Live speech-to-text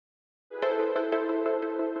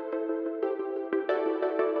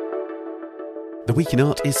The Week in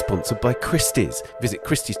Art is sponsored by Christie's. Visit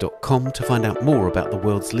christies.com to find out more about the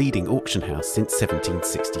world's leading auction house since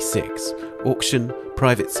 1766. Auction,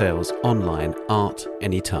 private sales, online, art,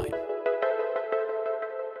 anytime.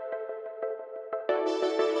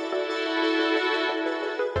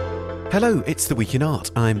 Hello, it's The Week in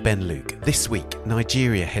Art. I'm Ben Luke. This week,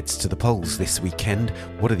 Nigeria heads to the polls this weekend.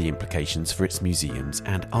 What are the implications for its museums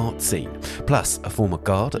and art scene? Plus, a former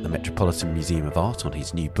guard at the Metropolitan Museum of Art on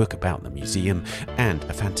his new book about the museum, and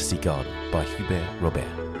a fantasy garden by Hubert Robert.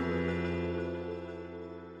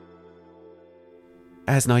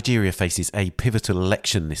 As Nigeria faces a pivotal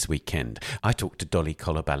election this weekend, I talked to Dolly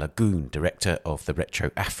Kolobalogun, director of the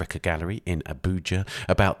Retro Africa Gallery in Abuja,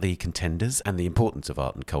 about the contenders and the importance of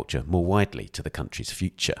art and culture more widely to the country's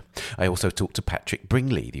future. I also talked to Patrick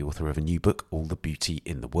Bringley, the author of a new book, All the Beauty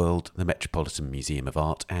in the World, the Metropolitan Museum of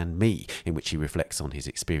Art and Me, in which he reflects on his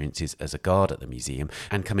experiences as a guard at the museum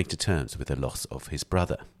and coming to terms with the loss of his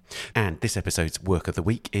brother. And this episode's work of the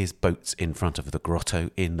week is Boats in Front of the Grotto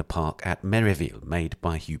in the Park at Méréville, made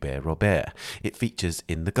by Hubert Robert. It features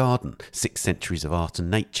In the Garden, 6 Centuries of Art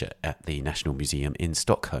and Nature at the National Museum in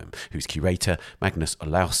Stockholm, whose curator, Magnus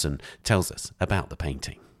Olausson, tells us about the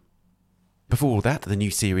painting. Before all that, the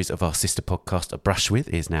new series of our sister podcast, A Brush With,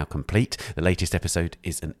 is now complete. The latest episode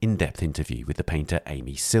is an in-depth interview with the painter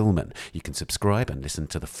Amy Silman. You can subscribe and listen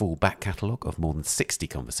to the full back catalogue of more than 60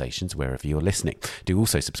 conversations wherever you're listening. Do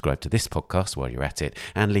also subscribe to this podcast while you're at it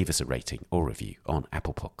and leave us a rating or review on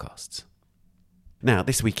Apple Podcasts. Now,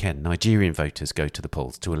 this weekend, Nigerian voters go to the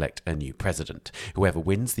polls to elect a new president. Whoever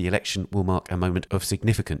wins the election will mark a moment of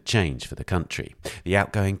significant change for the country. The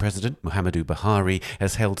outgoing president, Muhammadu Buhari,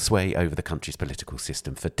 has held sway over the country's political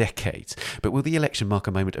system for decades. But will the election mark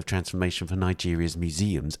a moment of transformation for Nigeria's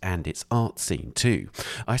museums and its art scene too?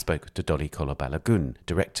 I spoke to Dolly Kolobalogun,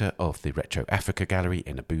 director of the Retro Africa Gallery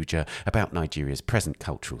in Abuja, about Nigeria's present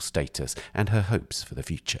cultural status and her hopes for the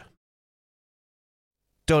future.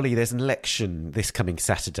 Dolly, there's an election this coming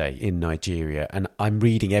Saturday in Nigeria, and I'm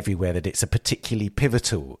reading everywhere that it's a particularly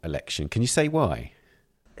pivotal election. Can you say why?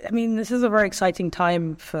 I mean, this is a very exciting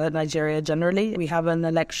time for Nigeria generally. We have an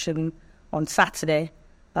election on Saturday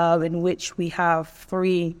in which we have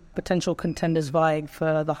 3 potential contenders vying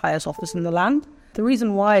for the highest office in the land. The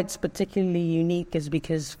reason why it's particularly unique is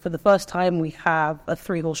because for the first time we have a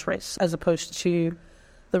 3-horse race as opposed to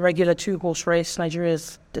the regular 2-horse race. Nigeria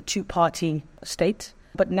is a 2-party state.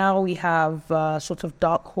 But now we have a sort of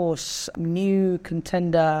dark horse new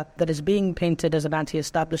contender that is being painted as an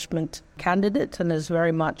anti-establishment candidate and is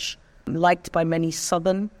very much liked by many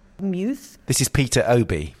southern youth. This is Peter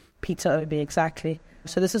Obi. Peter Obi, exactly.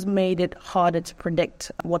 So this has made it harder to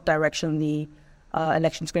predict what direction the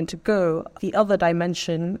election is going to go. The other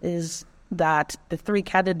dimension is that the 3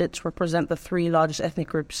 candidates represent the 3 largest ethnic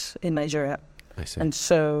groups in Nigeria. I see. And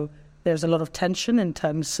so there's a lot of tension in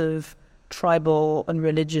terms of tribal and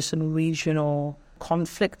religious and regional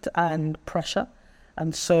conflict and pressure.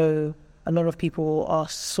 And so a lot of people are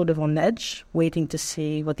sort of on edge, waiting to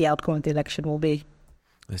see what the outcome of the election will be.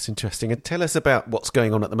 That's interesting. And tell us about what's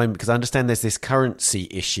going on at the moment, because I understand there's this currency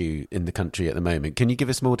issue in the country at the moment. Can you give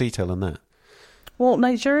us more detail on that? Well,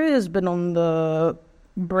 Nigeria has been on the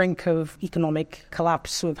brink of economic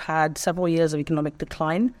collapse. We've had several years of economic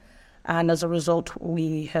decline. And as a result,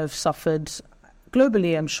 we have suffered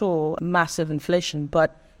globally, I'm sure, massive inflation.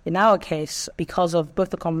 But in our case, because of both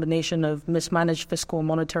the combination of mismanaged fiscal and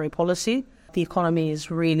monetary policy, the economy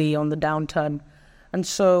is really on the downturn. And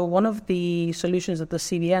so one of the solutions that the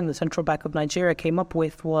CBN, the Central Bank of Nigeria, came up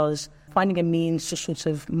with was finding a means to sort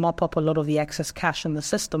of mop up a lot of the excess cash in the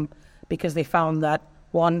system, because they found that,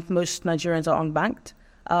 one, most Nigerians are unbanked.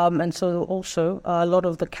 And so also a lot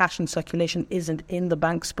of the cash in circulation isn't in the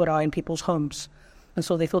banks but are in people's homes. And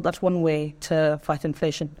so they thought that's one way to fight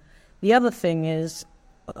inflation. The other thing is,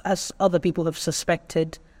 as other people have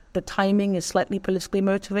suspected, the timing is slightly politically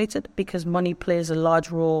motivated because money plays a large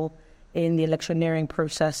role in the electioneering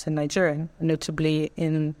process in Nigeria, notably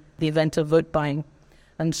in the event of vote buying.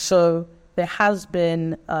 And so there has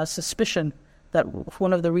been a suspicion that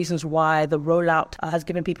one of the reasons why the rollout has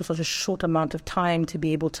given people such a short amount of time to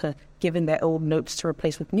be able to give in their old notes to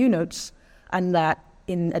replace with new notes, and that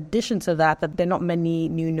in addition to that there are not many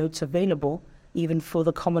new notes available, even for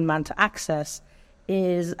the common man to access,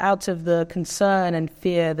 is out of the concern and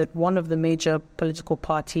fear that one of the major political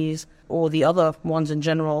parties or the other ones in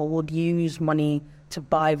general would use money to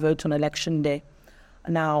buy votes on election day.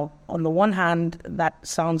 Now, on the one hand, that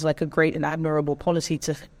sounds like a great and admirable policy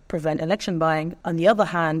to prevent election buying. On the other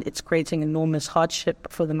hand, it's creating enormous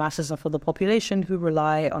hardship for the masses and for the population who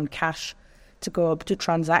rely on cash to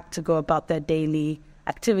transact, to go about their daily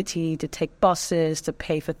activity, to take buses, to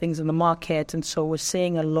pay for things in the market. And so we're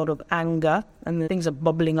seeing a lot of anger, and things are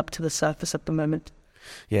bubbling up to the surface at the moment.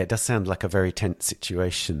 Yeah, it does sound like a very tense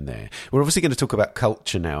situation there. We're obviously going to talk about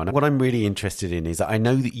culture now. And what I'm really interested in is that I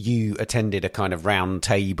know that you attended a kind of round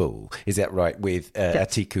table, is that right, with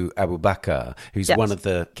Atiku Abubakar, who's one of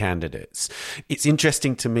the candidates. It's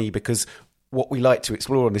interesting to me because what we like to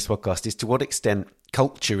explore on this podcast is to what extent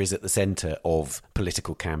culture is at the centre of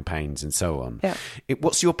political campaigns and so on. Yeah.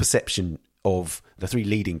 What's your perception of the three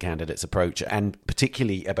leading candidates' approach, and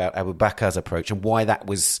particularly about Abubakar's approach, and why that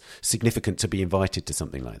was significant to be invited to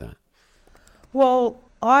something like that? Well,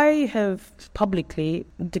 I have publicly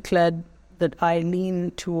declared that I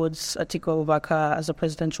lean towards Atiku Abubakar as a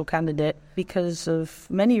presidential candidate because of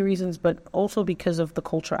many reasons, but also because of the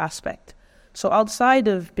culture aspect. So outside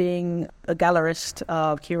of being a gallerist,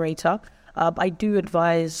 curator, I do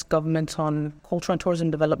advise government on culture and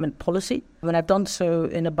tourism development policy, and I've done so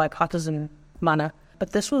in a bipartisan manner.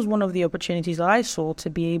 But this was one of the opportunities that I saw to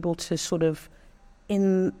be able to sort of,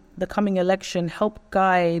 in the coming election, help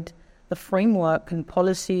guide the framework and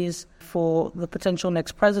policies for the potential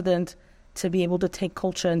next president to be able to take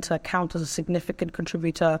culture into account as a significant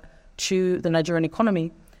contributor to the Nigerian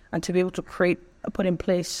economy, and to be able to put in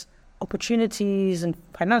place opportunities and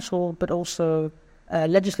financial, but also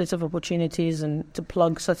legislative opportunities, and to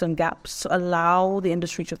plug certain gaps to allow the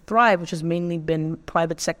industry to thrive, which has mainly been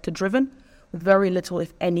private sector driven, with very little,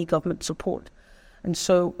 if any, government support. And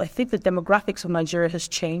so I think the demographics of Nigeria has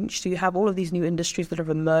changed. So you have all of these new industries that have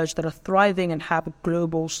emerged that are thriving and have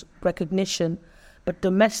global recognition, but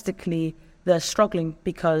domestically they're struggling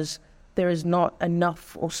because there is not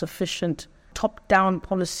enough or sufficient top-down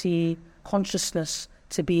policy consciousness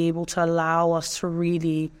to be able to allow us to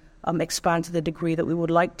really expand to the degree that we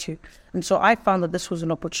would like to. And so I found that this was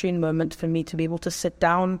an opportune moment for me to be able to sit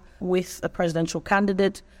down with a presidential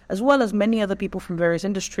candidate, as well as many other people from various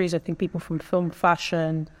industries. I think people from film,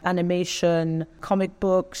 fashion, animation, comic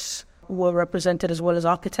books were represented, as well as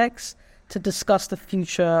architects, to discuss the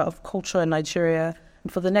future of culture in Nigeria,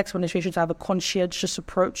 and for the next administration to have a conscientious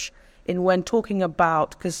approach in when talking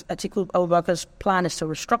about, because Atiku Abubakar's plan is to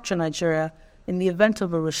restructure Nigeria. In the event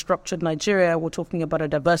of a restructured Nigeria, we're talking about a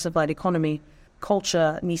diversified economy.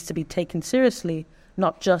 Culture needs to be taken seriously,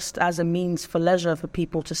 not just as a means for leisure for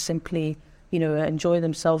people to simply, enjoy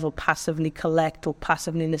themselves or passively collect or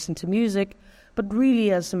passively listen to music, but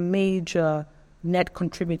really as a major net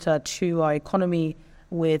contributor to our economy,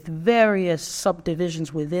 with various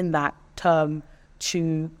subdivisions within that term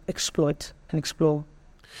to exploit and explore.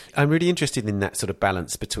 I'm really interested in that sort of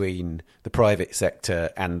balance between the private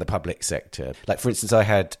sector and the public sector. Like, for instance, I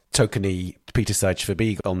had Tokani Peter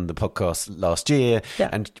Sajfabig on the podcast last year,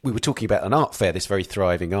 and we were talking about an art fair, this very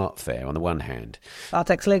thriving art fair on the one hand.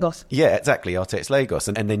 Artex Lagos. Yeah, exactly, Artex Lagos.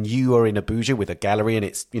 And then you are in Abuja with a gallery, and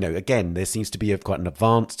it's, again, there seems to be quite an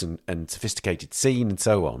advanced and sophisticated scene and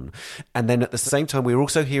so on. And then at the same time, we were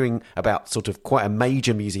also hearing about sort of quite a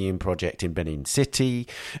major museum project in Benin City,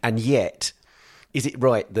 and yet... is it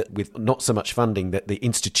right that with not so much funding that the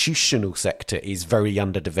institutional sector is very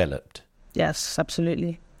underdeveloped? Yes,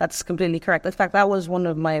 absolutely. That's completely correct. In fact, that was one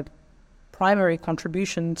of my primary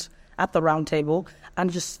contributions at the roundtable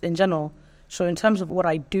and just in general. So in terms of what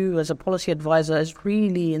I do as a policy advisor is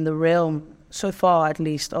really in the realm, so far at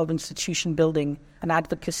least, of institution building and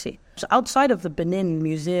advocacy. So outside of the Benin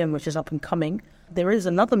Museum, which is up and coming, there is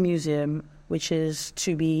another museum which is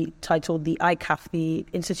to be titled the ICAF, the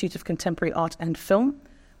Institute of Contemporary Art and Film,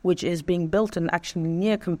 which is being built and actually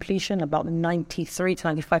near completion, about 93 to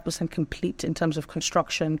 95% complete in terms of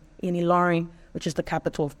construction in Ilorin, which is the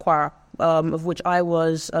capital of Kwara, of which I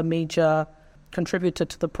was a major contributor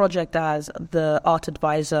to the project as the art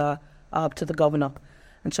advisor to the governor.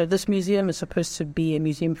 And so this museum is supposed to be a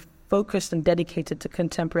museum focused and dedicated to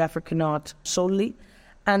contemporary African art solely.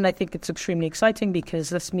 And I think it's extremely exciting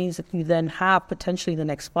because this means that you then have potentially the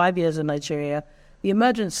next 5 years in Nigeria, the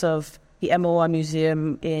emergence of the memoir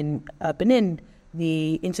museum in Benin,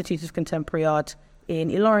 the Institute of Contemporary Art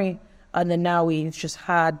in Ilorin, and then now we've just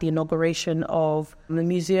had the inauguration of the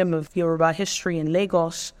Museum of Yoruba History in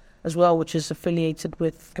Lagos as well, which is affiliated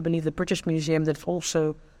with, I believe, the British Museum that's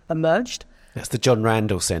also emerged. That's the John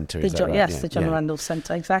Randall Centre, is that right? Yes, the John Randall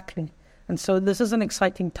Centre, exactly. And so this is an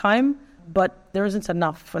exciting time, but there isn't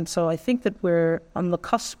enough. And so I think that we're on the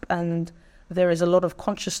cusp, and there is a lot of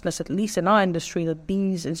consciousness, at least in our industry, that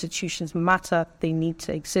these institutions matter, they need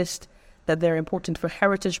to exist, that they're important for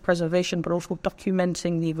heritage preservation, but also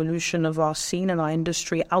documenting the evolution of our scene and our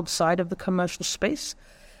industry outside of the commercial space.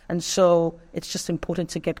 And so it's just important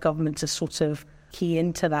to get government to sort of key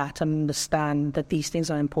into that and understand that these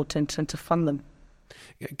things are important and to fund them.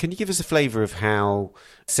 Can you give us a flavour of how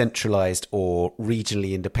centralised or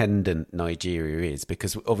regionally independent Nigeria is?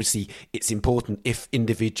 Because obviously it's important if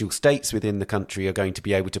individual states within the country are going to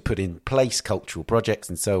be able to put in place cultural projects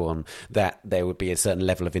and so on, that there would be a certain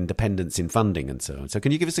level of independence in funding and so on. So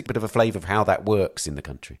can you give us a bit of a flavour of how that works in the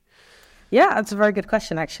country? Yeah, that's a very good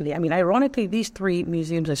question, actually. I mean, ironically, these three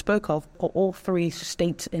museums I spoke of are all three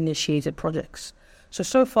state-initiated projects.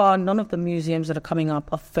 So far, none of the museums that are coming up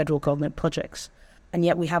are federal government projects. And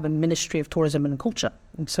yet we have a Ministry of Tourism and Culture.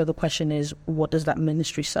 And so the question is, what does that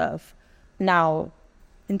ministry serve? Now,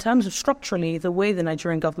 in terms of structurally, the way the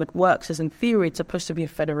Nigerian government works is, in theory, it's supposed to be a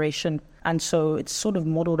federation. And so it's sort of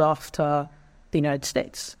modeled after the United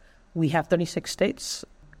States. We have 36 states,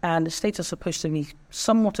 and the states are supposed to be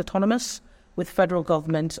somewhat autonomous with federal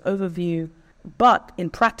government overview. But in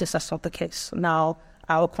practice, that's not the case. Now,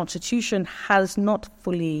 our constitution has not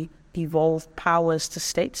fully devolved powers to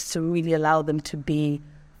states to really allow them to be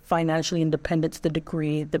financially independent to the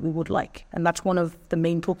degree that we would like. And that's one of the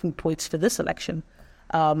main talking points for this election.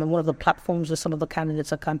 And one of the platforms that some of the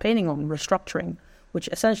candidates are campaigning on, restructuring, which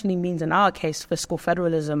essentially means, in our case, fiscal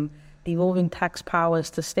federalism, devolving tax powers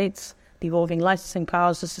to states, devolving licensing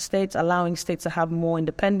powers to states, allowing states to have more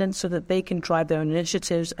independence so that they can drive their own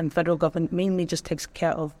initiatives, and federal government mainly just takes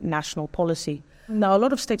care of national policy. Now, a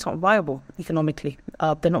lot of states aren't viable economically.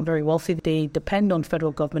 They're not very wealthy. They depend on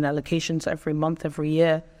federal government allocations every month, every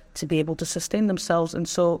year to be able to sustain themselves. And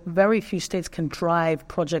so very few states can drive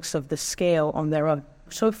projects of this scale on their own.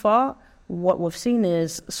 So far, what we've seen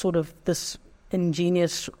is sort of this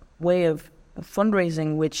ingenious way of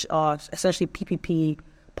fundraising, which are essentially PPP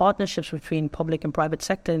partnerships between public and private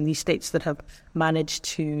sector in these states that have managed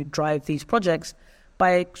to drive these projects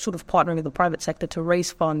by sort of partnering with the private sector to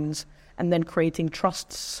raise funds and then creating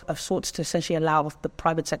trusts of sorts to essentially allow the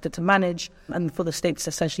private sector to manage, and for the states to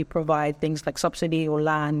essentially provide things like subsidy or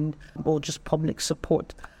land or just public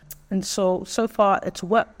support. And so far it's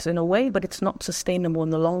worked in a way, but it's not sustainable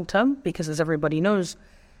in the long term because, as everybody knows,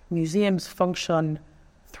 museums function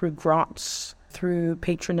through grants, through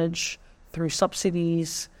patronage, through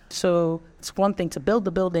subsidies. So it's one thing to build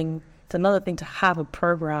the building, it's another thing to have a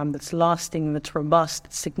program that's lasting, that's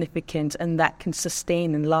robust, significant, and that can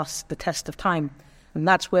sustain and last the test of time. And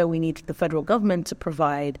that's where we need the federal government to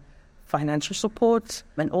provide financial support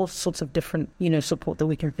and all sorts of different, support that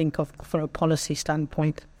we can think of from a policy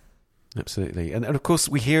standpoint. Absolutely. And of course,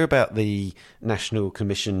 we hear about the National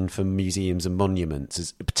Commission for Museums and Monuments,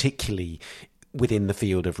 as particularly within the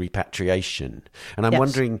field of repatriation. And I'm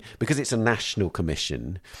wondering, because it's a national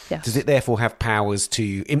commission, does it therefore have powers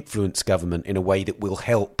to influence government in a way that will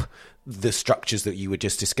help the structures that you were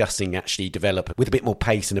just discussing actually develop with a bit more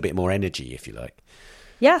pace and a bit more energy, if you like?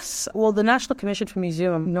 Yes. Well, the National Commission for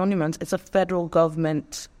Museums and Monuments is a federal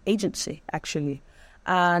government agency, actually,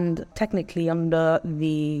 and technically under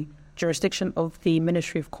the jurisdiction of the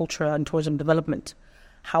Ministry of Culture and Tourism Development.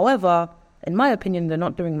 However, in my opinion, they're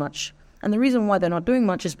not doing much. And the reason why they're not doing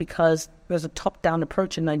much is because there's a top-down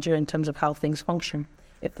approach in Nigeria in terms of how things function.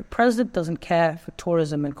 If the president doesn't care for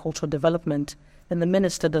tourism and cultural development, then the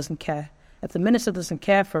minister doesn't care. If the minister doesn't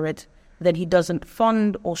care for it, then he doesn't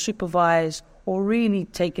fund or supervise or really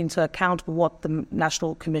take into account what the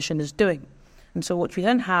National Commission is doing. And so what we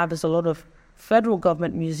then have is a lot of federal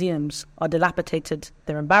government museums are dilapidated.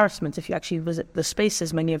 They're embarrassments. If you actually visit the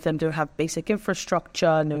spaces, many of them don't have basic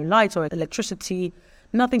infrastructure, no lights or electricity,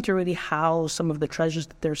 nothing to really house some of the treasures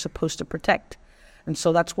that they're supposed to protect. And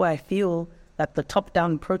so that's why I feel that the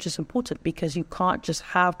top-down approach is important, because you can't just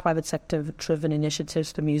have private sector-driven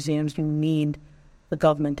initiatives to museums. You need the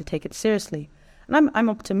government to take it seriously. And I'm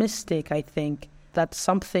optimistic, I think, that's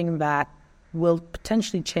something that will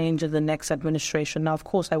potentially change in the next administration. Now, of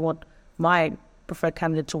course, I want my preferred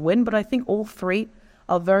candidate to win, but I think all three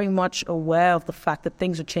are very much aware of the fact that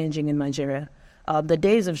things are changing in Nigeria. The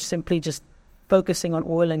days of simply just focusing on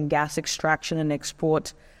oil and gas extraction and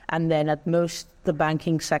export, and then at most the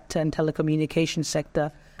banking sector and telecommunications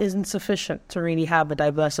sector isn't sufficient to really have a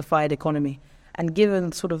diversified economy. And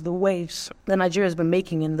given sort of the waves that Nigeria has been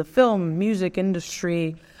making in the film, music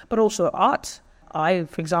industry, but also art, I,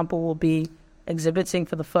 for example, will be exhibiting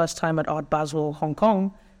for the first time at Art Basel, Hong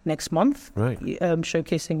Kong next month,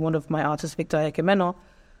 showcasing one of my artists, Victor Ekemeno.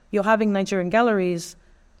 You're having Nigerian galleries,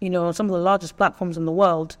 some of the largest platforms in the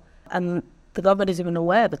world, and the government isn't even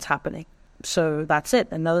aware that's happening. So that's it.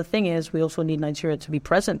 Another thing is we also need Nigeria to be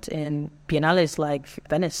present in biennales like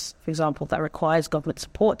Venice, for example, that requires government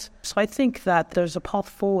support. So I think that there's a path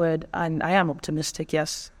forward, and I am optimistic,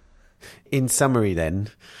 yes. In summary then,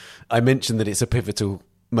 I mentioned that it's a pivotal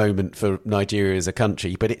moment for Nigeria as a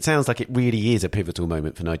country, but it sounds like it really is a pivotal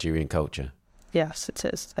moment for Nigerian culture. Yes, it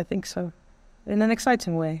is. I think so. In an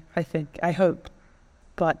exciting way, I think. I hope.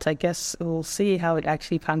 But I guess we'll see how it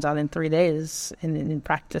actually pans out in 3 days in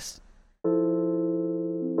practice.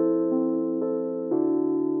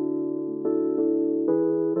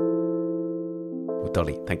 Well,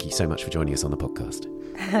 Dolly, thank you so much for joining us on the podcast.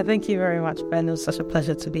 Thank you very much, Ben. It was such a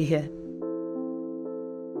pleasure to be here.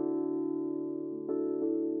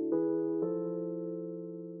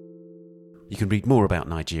 You can read more about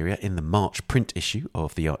Nigeria in the March print issue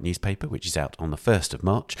of the Art Newspaper, which is out on the 1st of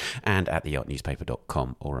March, and at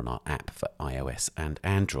theartnewspaper.com or on our app for iOS and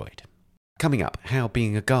Android. Coming up, how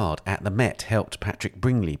being a guard at the Met helped Patrick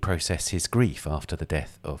Bringley process his grief after the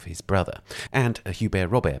death of his brother, and a Hubert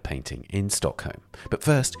Robert painting in Stockholm. But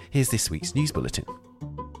first, here's this week's news bulletin.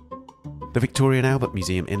 The Victoria and Albert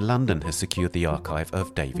Museum in London has secured the archive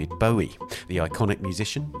of David Bowie. The iconic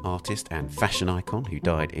musician, artist and fashion icon who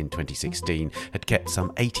died in 2016 had kept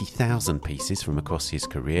some 80,000 pieces from across his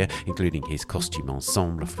career, including his costume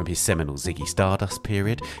ensemble from his seminal Ziggy Stardust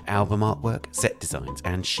period, album artwork, set designs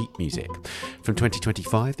and sheet music. From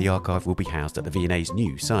 2025, the archive will be housed at the V&A's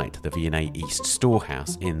new site, the V&A East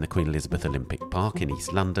Storehouse in the Queen Elizabeth Olympic Park in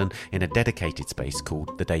East London, in a dedicated space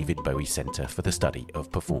called the David Bowie Centre for the Study of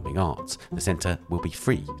Performing Arts. The centre will be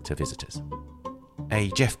free to visitors. A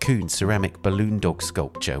Jeff Koons ceramic balloon dog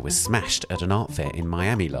sculpture was smashed at an art fair in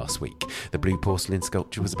Miami last week. The blue porcelain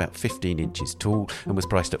sculpture was about 15 inches tall and was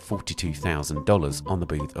priced at $42,000 on the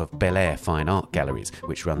booth of Bel Air Fine Art Galleries,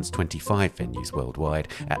 which runs 25 venues worldwide,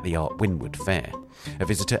 at the Art Wynwood Fair. A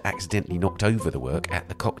visitor accidentally knocked over the work at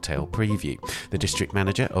the cocktail preview. The district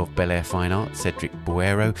manager of Bel Air Fine Art, Cedric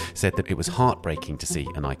Buero, said that it was heartbreaking to see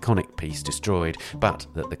an iconic piece destroyed, but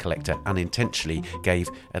that the collector unintentionally gave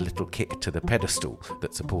a little kick to the pedestal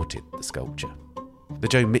that supported the sculpture. The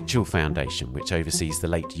Joe Mitchell Foundation, which oversees the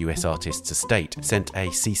late US artist's estate, sent a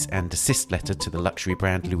cease and desist letter to the luxury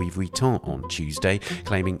brand Louis Vuitton on Tuesday,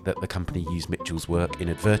 claiming that the company used Mitchell's work in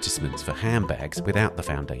advertisements for handbags without the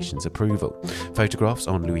foundation's approval. Photographs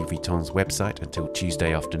on Louis Vuitton's website until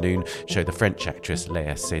Tuesday afternoon show the French actress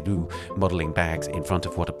Léa Seydoux modelling bags in front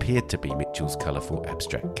of what appeared to be Mitchell's colourful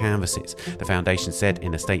abstract canvases. The foundation said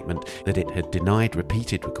in a statement that it had denied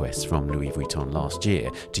repeated requests from Louis Vuitton last year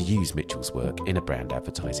to use Mitchell's work in a brand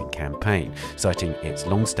advertising campaign, citing its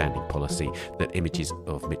long-standing policy that images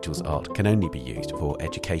of Mitchell's art can only be used for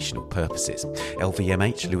educational purposes.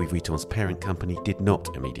 LVMH, Louis Vuitton's parent company, did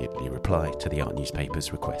not immediately reply to the Art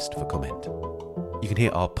Newspaper's request for comment. You can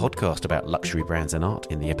hear our podcast about luxury brands and art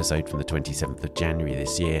in the episode from the 27th of January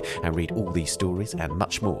this year, and read all these stories and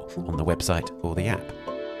much more on the website or the app.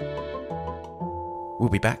 We'll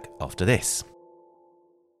be back after this.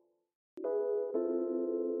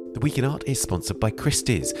 The Week in Art is sponsored by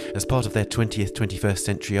Christie's. As part of their 20th 21st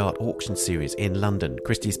Century Art Auction Series in London,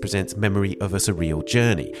 Christie's presents Memory of a Surreal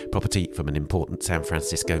Journey, property from an important San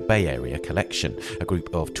Francisco Bay Area collection, a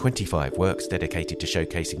group of 25 works dedicated to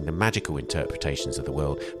showcasing the magical interpretations of the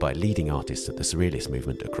world by leading artists of the Surrealist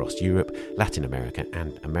movement across Europe, Latin America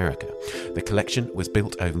and America. The collection was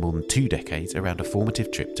built over more than 2 decades around a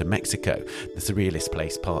formative trip to Mexico, the Surrealist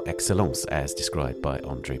place par excellence as described by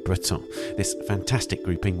André Breton. This fantastic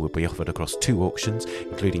grouping will be offered across 2 auctions,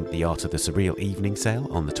 including the Art of the Surreal Evening Sale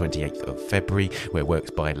on the 28th of February, where works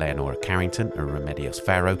by Leonora Carrington and Remedios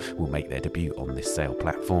Varo will make their debut on this sale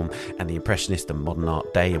platform, and the Impressionist and Modern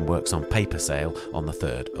Art Day and Works on Paper sale on the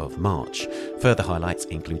 3rd of March. Further highlights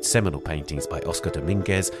include seminal paintings by Oscar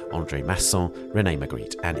Dominguez, André Masson, René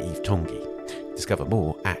Magritte and Yves Tanguy. Discover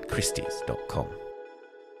more at christies.com.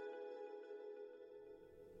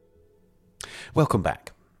 Welcome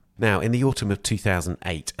back. Now, in the autumn of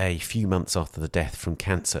 2008, a few months after the death from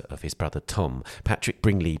cancer of his brother Tom, Patrick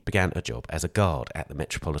Bringley began a job as a guard at the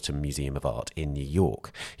Metropolitan Museum of Art in New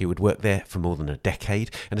York. He would work there for more than a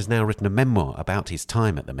decade and has now written a memoir about his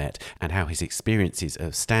time at the Met and how his experiences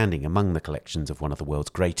of standing among the collections of one of the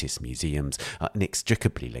world's greatest museums are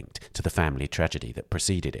inextricably linked to the family tragedy that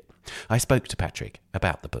preceded it. I spoke to Patrick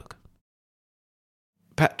about the book.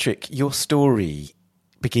 Patrick, your story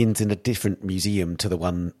begins in a different museum to the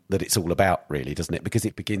one that it's all about, really, doesn't it? Because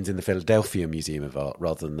it begins in the Philadelphia Museum of Art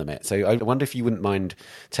rather than the Met. So I wonder if you wouldn't mind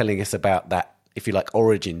telling us about that, if you like,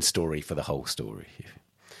 origin story for the whole story.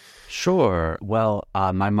 Sure. Well,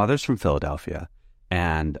 my mother's from Philadelphia,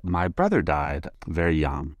 and my brother died very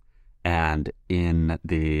young. And in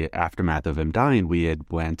the aftermath of him dying, we had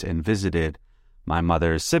went and visited my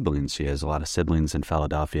mother's siblings. She has a lot of siblings in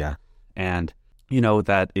Philadelphia. And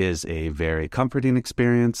that is a very comforting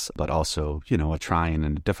experience, but also, a trying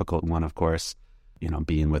and a difficult one, of course.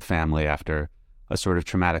 Being with family after a sort of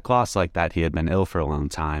traumatic loss like that. He had been ill for a long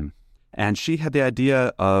time. And she had the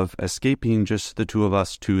idea of escaping just the two of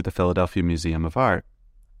us to the Philadelphia Museum of Art.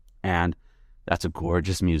 And that's a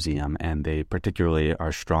gorgeous museum, and they particularly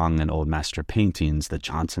are strong in old master paintings, the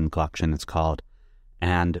Johnson collection it's called.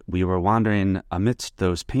 And we were wandering amidst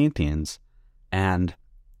those paintings, and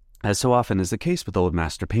as so often is the case with old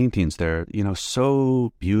master paintings, they're,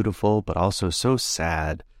 so beautiful, but also so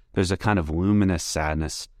sad. There's a kind of luminous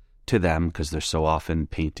sadness to them because they're so often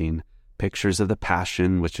painting pictures of the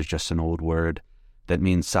Passion, which is just an old word that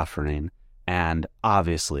means suffering. And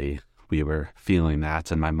obviously we were feeling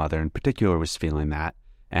that, and my mother in particular was feeling that.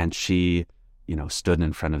 And she, stood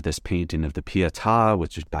in front of this painting of the Pietà,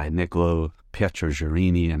 which is by Niccolo Pietro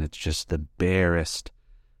Giurini, and it's just the barest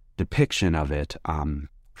depiction of it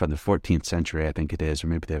from the 14th century, I think it is, or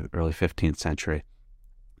maybe the early 15th century.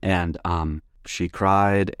 And she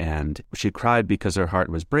cried because her heart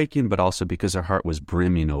was breaking, but also because her heart was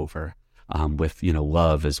brimming over with,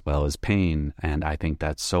 love as well as pain. And I think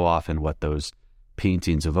that's so often what those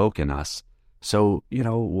paintings evoke in us. So,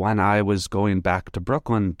 when I was going back to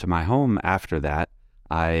Brooklyn, to my home after that,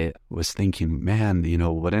 I was thinking, man,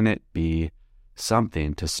 wouldn't it be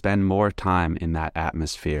something to spend more time in that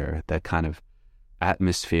atmosphere, that kind of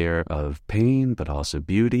atmosphere of pain, but also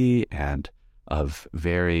beauty and of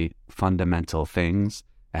very fundamental things.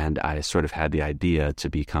 And I sort of had the idea to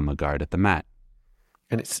become a guard at the Met.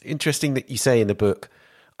 And it's interesting that you say in the book,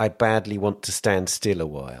 I badly want to stand still a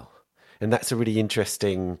while. And that's a really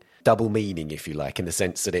interesting double meaning, if you like, in the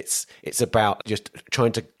sense that it's about just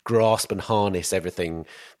trying to grasp and harness everything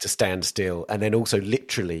to stand still, and then also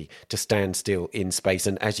literally to stand still in space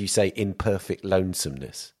and, as you say, in perfect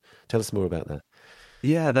lonesomeness. Tell us more about that.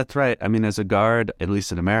 Yeah, that's right. I mean, as a guard, at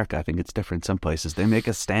least in America, I think it's different some places. They make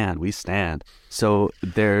us stand. We stand. So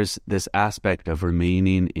there's this aspect of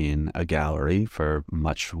remaining in a gallery for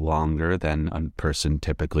much longer than a person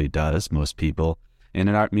typically does. Most people in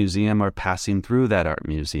an art museum are passing through that art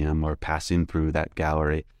museum or passing through that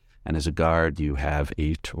gallery. And as a guard, you have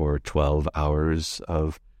 8 or 12 hours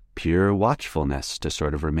of pure watchfulness to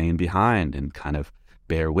sort of remain behind and kind of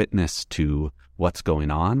bear witness to what's going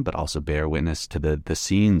on, but also bear witness to the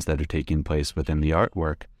scenes that are taking place within the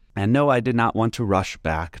artwork. And no, I did not want to rush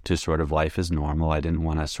back to sort of life as normal. I didn't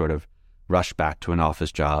want to sort of rush back to an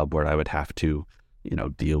office job where I would have to,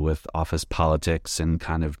 deal with office politics and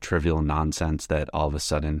kind of trivial nonsense that all of a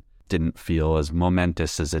sudden didn't feel as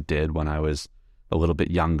momentous as it did when I was a little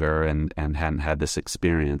bit younger and hadn't had this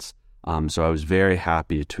experience. So I was very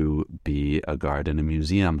happy to be a guard in a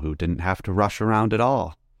museum who didn't have to rush around at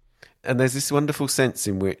all. And there's this wonderful sense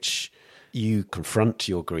in which you confront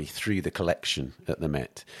your grief through the collection at the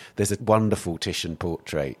Met. There's a wonderful Titian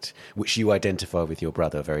portrait, which you identify with your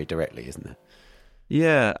brother very directly, isn't there?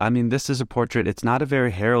 Yeah, I mean, this is a portrait. It's not a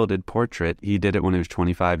very heralded portrait. He did it when he was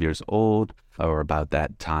 25 years old, or about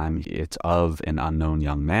that time. It's of an unknown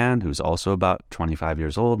young man who's also about 25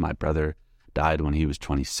 years old. My brother died when he was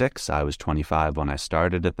 26. I was 25 when I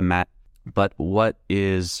started at the Met. But what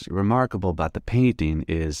is remarkable about the painting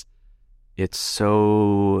is it's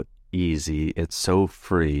so easy. It's so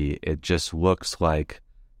free. It just looks like,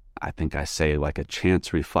 I think I say, like a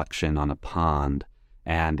chance reflection on a pond.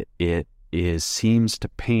 And it seems to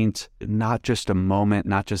paint not just a moment,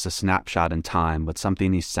 not just a snapshot in time, but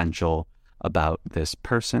something essential about this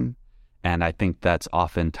person. And I think that's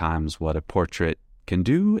oftentimes what a portrait can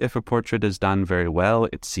do. If a portrait is done very well,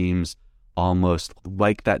 it seems almost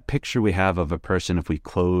like that picture we have of a person if we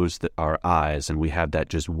close our eyes and we have that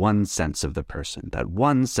just one sense of the person, that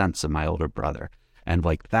one sense of my older brother. And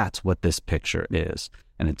like, that's what this picture is.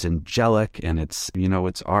 And it's angelic and it's,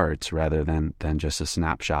 it's art rather than just a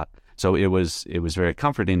snapshot. So it was very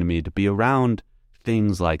comforting to me to be around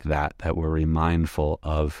things like that were remindful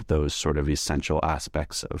of those sort of essential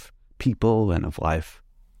aspects of people and of life.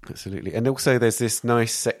 Absolutely. And also there's this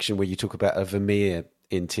nice section where you talk about a Vermeer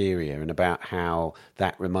interior and about how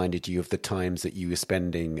that reminded you of the times that you were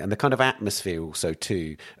spending and the kind of atmosphere also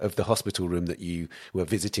too of the hospital room that you were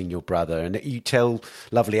visiting your brother, and that you tell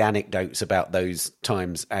lovely anecdotes about those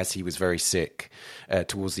times as he was very sick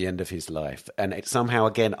towards the end of his life. And it somehow,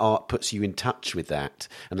 again, art puts you in touch with that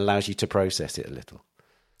and allows you to process it a little.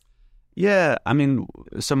 Yeah, I mean,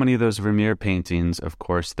 so many of those Vermeer paintings, of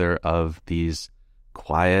course, they're of these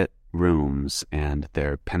quiet rooms and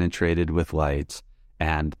they're penetrated with light.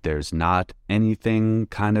 And there's not anything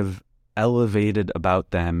kind of elevated about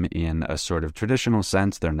them in a sort of traditional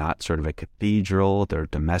sense. They're not sort of a cathedral. They're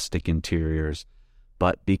domestic interiors.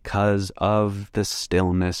 But because of the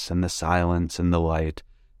stillness and the silence and the light,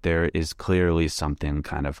 there is clearly something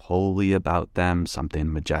kind of holy about them,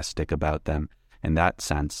 something majestic about them in that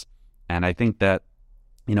sense. And I think that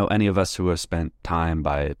any of us who have spent time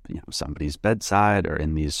by, somebody's bedside or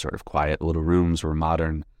in these sort of quiet little rooms where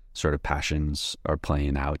modern sort of passions are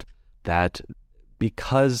playing out, that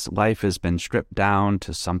because life has been stripped down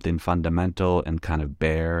to something fundamental and kind of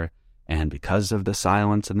bare, and because of the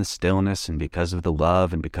silence and the stillness, and because of the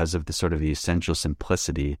love, and because of the sort of the essential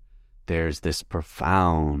simplicity, there's this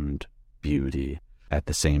profound beauty at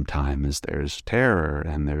the same time as there's terror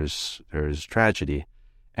and there's tragedy.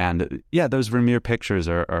 And yeah, those Vermeer pictures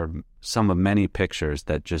are some of many pictures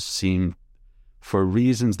that just seem, for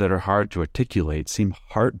reasons that are hard to articulate, seem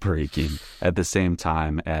heartbreaking at the same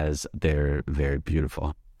time as they're very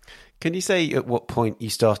beautiful. Can you say at what point you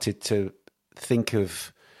started to think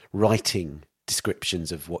of writing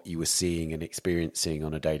descriptions of what you were seeing and experiencing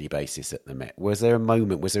on a daily basis at the Met? Was there a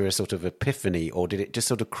moment, was there a sort of epiphany, or did it just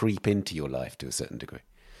sort of creep into your life to a certain degree?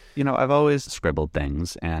 I've always scribbled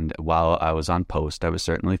things, and while I was on post, I was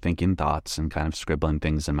certainly thinking thoughts and kind of scribbling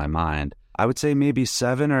things in my mind. I would say maybe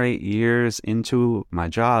 7 or 8 years into my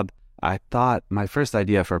job, I thought my first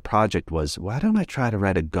idea for a project was, why don't I try to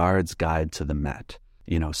write a guard's guide to the Met?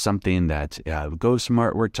 Something that goes from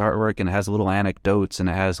artwork to artwork and it has little anecdotes and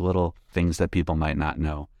it has little things that people might not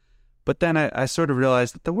know. But then I sort of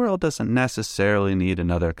realized that the world doesn't necessarily need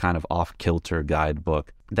another kind of off-kilter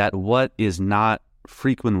guidebook, that what is not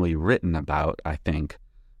frequently written about, I think,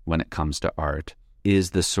 when it comes to art,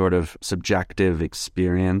 is the sort of subjective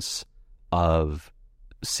experience of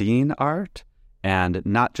seeing art, and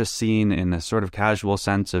not just seeing in a sort of casual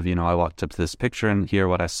sense of, I walked up to this picture and here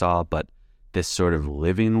what I saw, but this sort of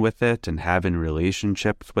living with it and having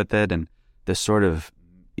relationships with it, and this sort of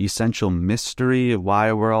essential mystery of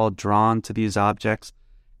why we're all drawn to these objects.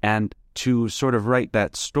 And to sort of write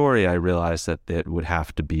that story, I realized that it would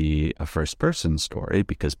have to be a first-person story,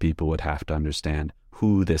 because people would have to understand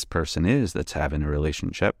who this person is that's having a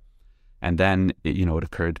relationship. And then, it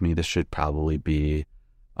occurred to me this should probably be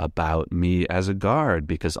about me as a guard,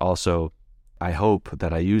 because also I hope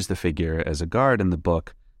that I use the figure as a guard in the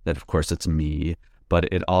book, that of course it's me,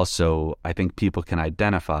 but it also, I think people can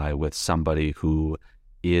identify with somebody who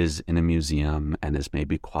is in a museum and is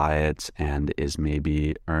maybe quiet and is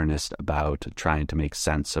maybe earnest about trying to make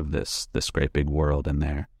sense of this great big world in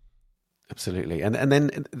there. Absolutely. And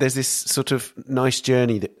then there's this sort of nice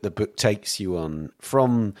journey that the book takes you on,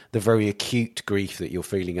 from the very acute grief that you're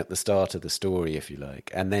feeling at the start of the story, if you like,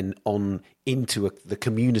 and then on into the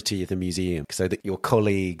community of the museum, so that your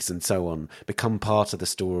colleagues and so on become part of the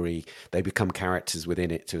story. They become characters within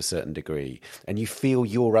it to a certain degree. And you feel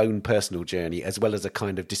your own personal journey as well as a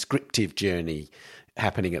kind of descriptive journey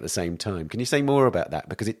happening at the same time. Can you say more about that?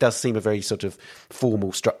 Because it does seem a very sort of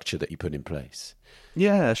formal structure that you put in place.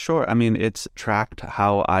 Yeah, sure. I mean, it's tracked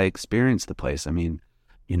how I experienced the place. I mean,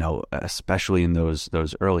 especially in those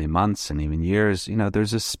early months and even years,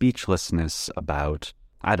 there's a speechlessness about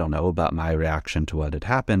my reaction to what had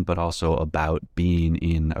happened, but also about being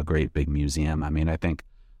in a great big museum. I mean, I think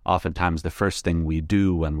oftentimes the first thing we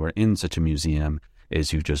do when we're in such a museum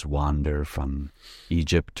is you just wander from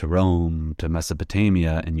Egypt to Rome to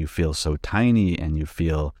Mesopotamia, and you feel so tiny and you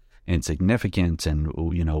feel insignificant, and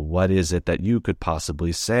what is it that you could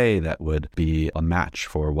possibly say that would be a match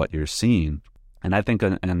for what you're seeing? And I think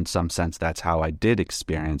in some sense that's how I did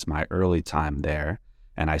experience my early time there,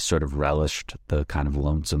 and I sort of relished the kind of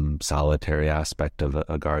lonesome, solitary aspect of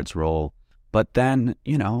a guard's role. But then,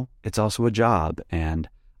 it's also a job, and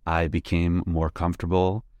I became more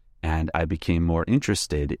comfortable and I became more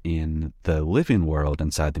interested in the living world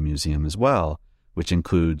inside the museum as well, which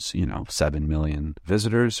includes, 7 million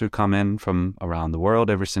visitors who come in from around the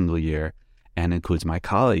world every single year, and includes my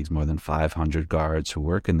colleagues, more than 500 guards who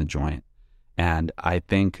work in the joint. And I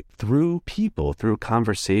think through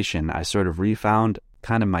conversation, I sort of refound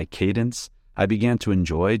kind of my cadence. I began to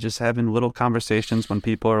enjoy just having little conversations when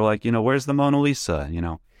people are like, where's the Mona Lisa?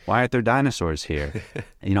 Why aren't there dinosaurs here?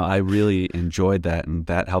 I really enjoyed that, and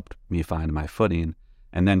that helped me find my footing.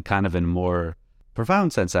 And then kind of in more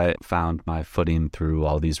profound sense, I found my footing through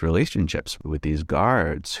all these relationships with these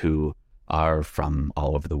guards who are from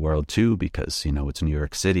all over the world too, because, it's New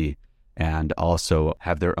York City, and also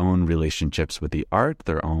have their own relationships with the art,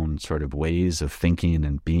 their own sort of ways of thinking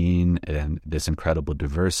and being, and this incredible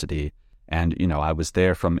diversity. And, I was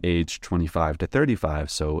there from age 25 to 35.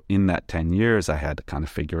 So in that 10 years, I had to kind of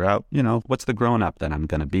figure out, what's the grown-up that I'm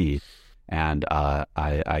going to be? And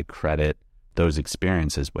I credit those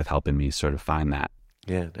experiences with helping me sort of find that.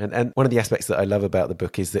 Yeah. And one of the aspects that I love about the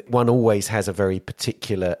book is that one always has a very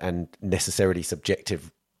particular and necessarily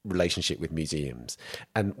subjective relationship with museums.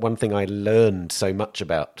 And one thing I learned so much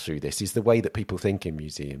about through this is the way that people think in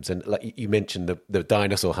museums. And like you mentioned, the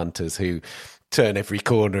dinosaur hunters who turn every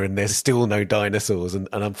corner and there's still no dinosaurs, and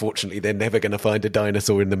unfortunately they're never going to find a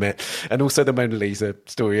dinosaur in the Met. And also the Mona Lisa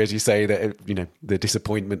story, as you say, that, you know, the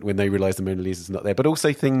disappointment when they realise the Mona Lisa's not there, but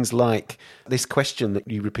also things like this question that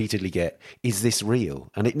you repeatedly get, is this real?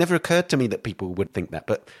 And it never occurred to me that people would think that,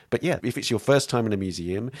 but yeah, if it's your first time in a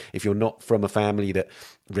museum, if you're not from a family that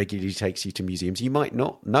regularly takes you to museums, you might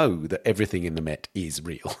not know that everything in the Met is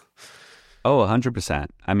real. Oh, 100%.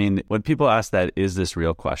 I mean, when people ask that, is this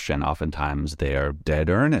real question, oftentimes they are dead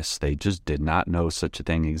earnest. They just did not know such a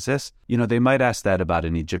thing exists. You know, they might ask that about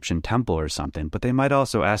an Egyptian temple or something, but they might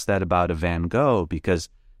also ask that about a Van Gogh, because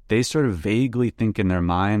they sort of vaguely think in their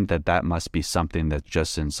mind that that must be something that's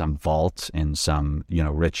just in some vault in some, you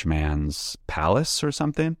know, rich man's palace or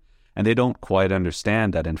something. And they don't quite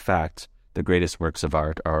understand that, in fact, the greatest works of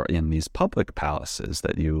art are in these public palaces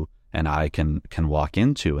that you and I can walk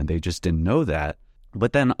into, and they just didn't know that.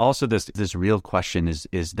 But then also this real question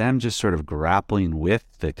is them just sort of grappling with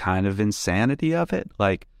the kind of insanity of it,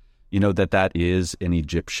 like, you know, that is an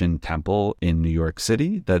Egyptian temple in New York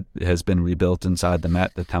City that has been rebuilt inside the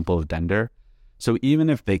Met, the Temple of Dender. So even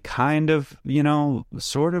if they kind of, you know,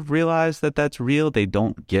 sort of realize that that's real, they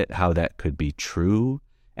don't get how that could be true,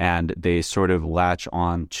 and they sort of latch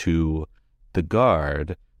on to the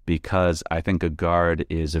guard, because I think a guard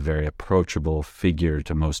is a very approachable figure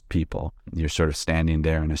to most people. You're sort of standing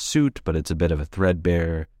there in a suit, but it's a bit of a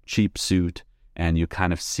threadbare, cheap suit, and you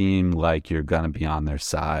kind of seem like you're going to be on their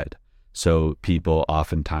side. So people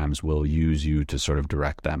oftentimes will use you to sort of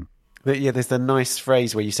direct them. But yeah, there's the nice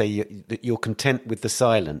phrase where you say that you're content with the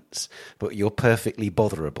silence, but you're perfectly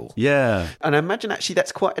botherable. Yeah. And I imagine actually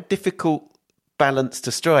that's quite a difficult balance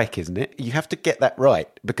to strike, isn't it? You have to get that right,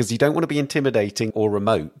 because you don't want to be intimidating or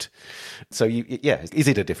remote. So is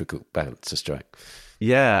it a difficult balance to strike?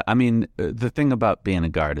 Yeah, I mean, the thing about being a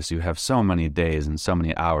guard is you have so many days and so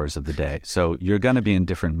many hours of the day. So you're going to be in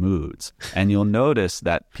different moods, and you'll notice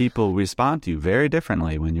that people respond to you very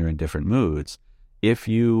differently when you're in different moods. If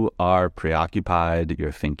you are preoccupied,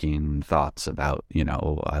 you're thinking thoughts about, you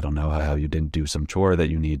know, I don't know, how you didn't do some chore that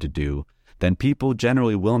you need to do, then people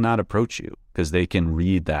generally will not approach you, because they can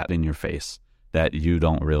read that in your face that you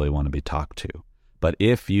don't really want to be talked to. But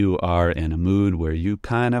if you are in a mood where you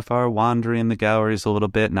kind of are wandering the galleries a little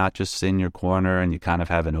bit, not just in your corner, and you kind of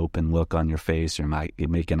have an open look on your face, or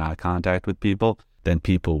making eye contact with people, then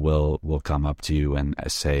people will come up to you and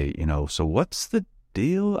say, you know, so what's the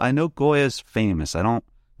deal? I know Goya's famous. I don't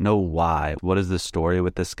know why. What is the story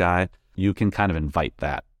with this guy? You can kind of invite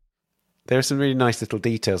that. There are some really nice little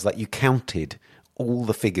details, like you counted all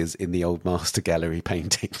the figures in the old Master Gallery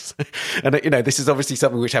paintings. And, you know, this is obviously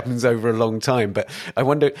something which happens over a long time, but I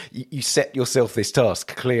wonder, you set yourself this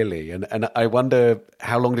task clearly, and I wonder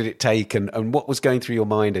how long did it take, and what was going through your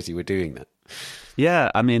mind as you were doing that?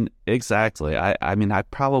 Yeah, I mean, exactly. I mean, I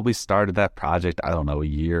probably started that project, I don't know, a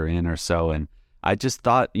year in or so, and I just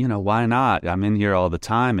thought, you know, why not? I'm in here all the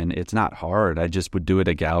time, and it's not hard. I just would do it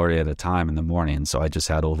a gallery at a time in the morning. So I just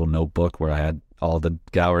had a little notebook where I had all the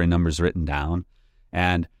gallery numbers written down.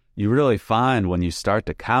 And you really find when you start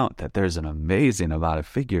to count that there's an amazing amount of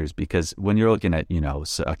figures, because when you're looking at, you know,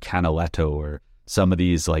 a Canaletto or some of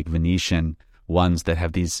these like Venetian ones that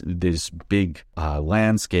have this big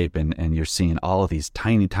landscape, and you're seeing all of these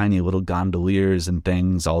tiny little gondoliers and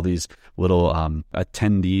things, all these little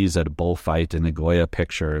attendees at a bullfight in a Goya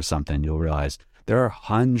picture or something, you'll realize there are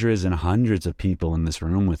hundreds and hundreds of people in this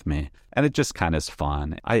room with me. And it just kind of is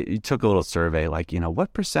fun. I took a little survey, like, you know,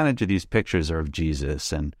 what percentage of these pictures are of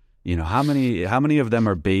Jesus? And, you know, how many of them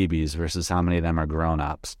are babies versus how many of them are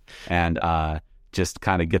grown-ups? And just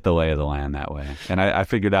kind of get the lay of the land that way. And I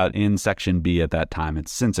figured out in Section B at that time,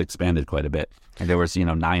 it's since expanded quite a bit. And there was,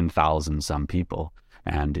 9,000 some people.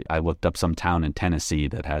 And I looked up some town in Tennessee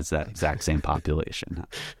that has that exact same population.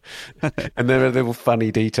 And there are little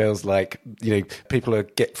funny details like, people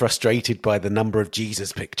get frustrated by the number of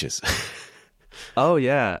Jesus pictures. Oh,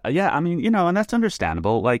 yeah. Yeah, I mean, and that's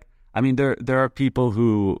understandable. Like, I mean, there are people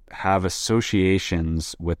who have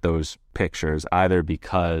associations with those pictures, either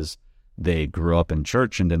because they grew up in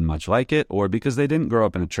church and didn't much like it, or because they didn't grow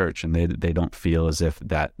up in a church and they don't feel as if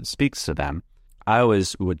that speaks to them. I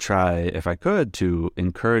always would try, if I could, to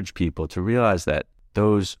encourage people to realize that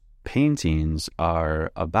those paintings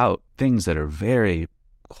are about things that are very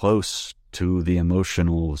close to the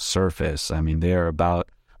emotional surface. I mean, they're about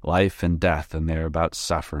life and death, and they're about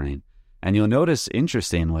suffering. And you'll notice,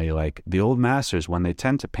 interestingly, like the old masters, when they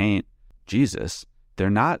tend to paint Jesus, they're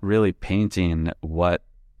not really painting what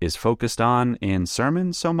is focused on in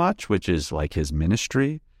sermons so much, which is like his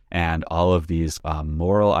ministry and all of these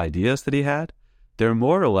moral ideas that he had. They're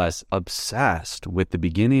more or less obsessed with the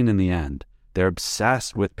beginning and the end. they're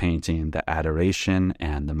obsessed with painting the adoration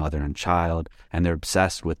and the mother and child, and they're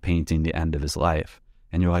obsessed with painting the end of his life.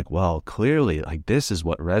 And you're like, well, clearly, like, this is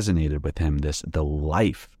what resonated with him, the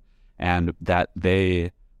life, and that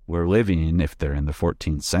they were living, if they're in the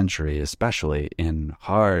 14th century, especially in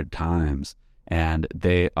hard times, and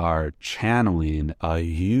they are channeling a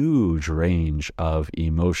huge range of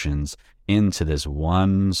emotions into this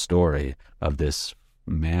one story of this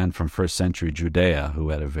man from first century Judea who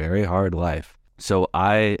had a very hard life. So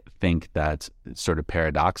I think that sort of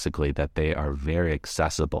paradoxically that they are very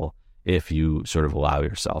accessible if you sort of allow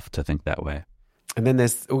yourself to think that way. And then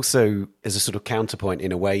there's also, as a sort of counterpoint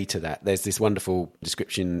in a way to that, there's this wonderful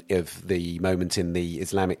description of the moment in the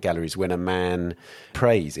Islamic galleries when a man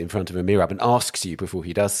prays in front of a mirror and asks you before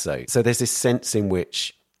he does so. So there's this sense in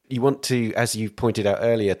which you want to, as you pointed out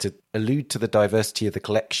earlier, to allude to the diversity of the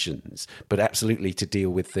collections, but absolutely to deal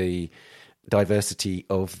with the diversity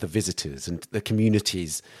of the visitors and the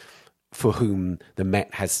communities for whom the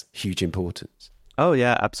Met has huge importance. Oh,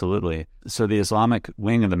 yeah, absolutely. So the Islamic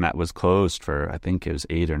wing of the Met was closed for, I think it was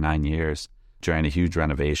 8 or 9 years during a huge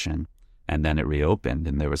renovation. And then it reopened,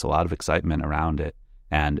 and there was a lot of excitement around it.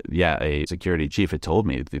 And yeah, a security chief had told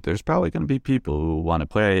me that there's probably going to be people who want to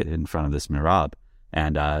play in front of this mihrab.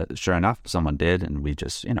 And sure enough, someone did. And we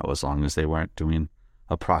just, as long as they weren't doing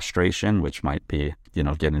a prostration, which might be,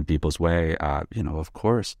 getting in people's way, of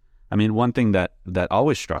course. I mean, one thing that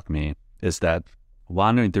always struck me is that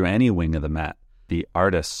wandering through any wing of the Met, the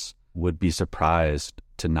artists would be surprised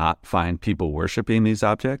to not find people worshiping these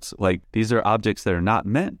objects. Like, these are objects that are not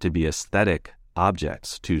meant to be aesthetic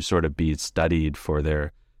objects to sort of be studied for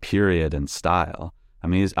their period and style. I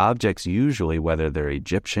mean, these objects usually, whether they're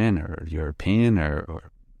Egyptian or European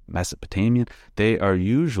or Mesopotamian, they are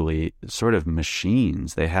usually sort of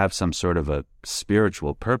machines. They have some sort of a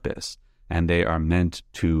spiritual purpose, and they are meant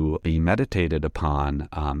to be meditated upon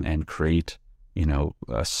and create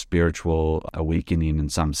a spiritual awakening in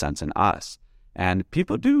some sense in us. And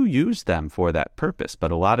people do use them for that purpose.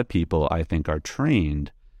 But a lot of people, I think, are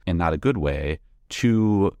trained, in not a good way,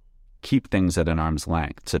 to keep things at an arm's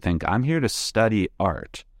length, to think, I'm here to study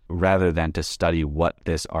art rather than to study what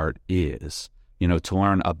this art is, to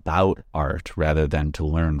learn about art rather than to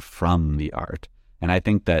learn from the art. And I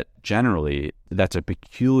think that generally that's a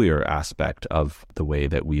peculiar aspect of the way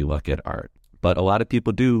that we look at art. But a lot of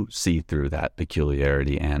people do see through that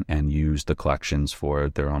peculiarity and use the collections for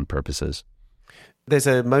their own purposes. There's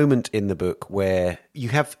a moment in the book where you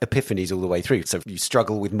have epiphanies all the way through. So you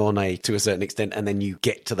struggle with Monet to a certain extent, and then you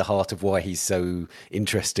get to the heart of why he's so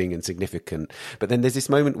interesting and significant. But then there's this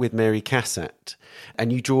moment with Mary Cassatt,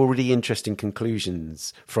 and you draw really interesting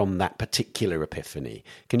conclusions from that particular epiphany.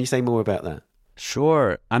 Can you say more about that?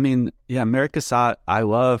 Sure. I mean, yeah, Mary Cassatt, I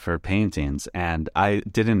love her paintings, and I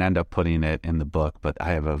didn't end up putting it in the book, but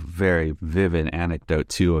I have a very vivid anecdote,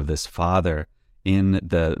 too, of this father in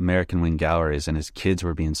the American Wing galleries, and his kids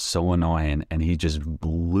were being so annoying, and he just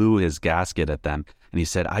blew his gasket at them, and he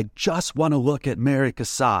said, I just want to look at Mary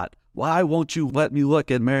Cassatt. Why won't you let me look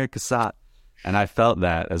at Mary Cassatt? And I felt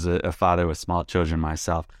that as a father with small children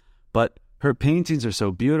myself. But her paintings are so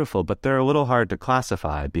beautiful, but they're a little hard to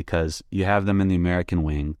classify because you have them in the American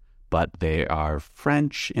Wing, but they are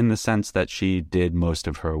French in the sense that she did most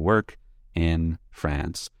of her work in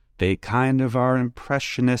France. They kind of are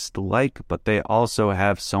impressionist-like, but they also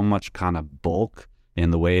have so much kind of bulk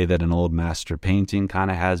in the way that an old master painting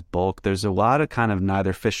kind of has bulk. There's a lot of kind of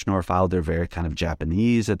neither fish nor fowl. They're very kind of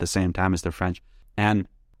Japanese at the same time as they're French. And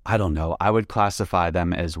I don't know, I would classify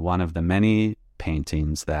them as one of the many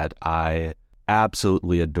paintings that I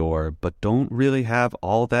absolutely adore, but don't really have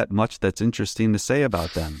all that much that's interesting to say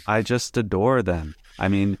about them. I just adore them. I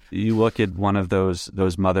mean, you look at one of those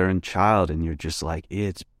mother and child, and you're just like,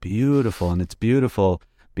 it's beautiful, and it's beautiful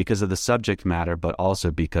because of the subject matter, but also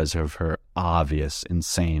because of her obvious,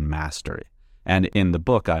 insane mastery. And in the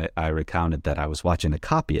book, I recounted that I was watching a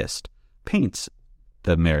copyist paint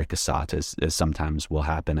the Mary Cassatt, as sometimes will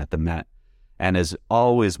happen at the Met. And as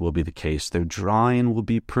always will be the case, their drawing will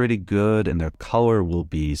be pretty good and their color will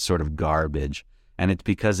be sort of garbage. And it's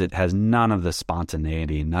because it has none of the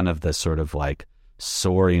spontaneity, none of the sort of like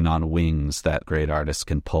soaring on wings that great artists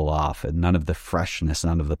can pull off, and none of the freshness,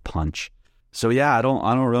 none of the punch. So yeah, I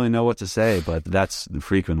don't really know what to say, but that's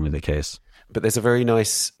frequently the case. But there's a very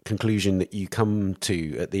nice conclusion that you come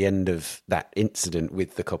to at the end of that incident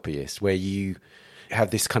with the copyist, where you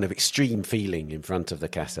have this kind of extreme feeling in front of the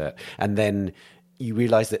Cassatt, and then you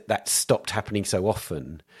realise that stopped happening so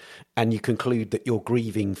often, and you conclude that you're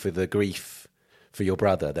grieving for the grief for your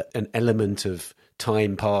brother, that an element of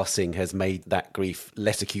time passing has made that grief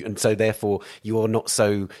less acute, and so therefore you are not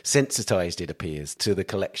so sensitized, it appears, to the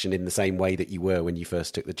collection in the same way that you were when you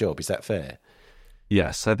first took the job. Is that fair?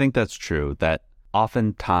 Yes, I think that's true, that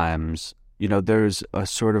oftentimes, there's a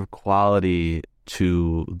sort of quality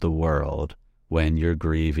to the world when you're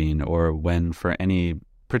grieving, or when for any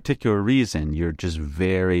particular reason you're just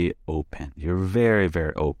very open. You're very,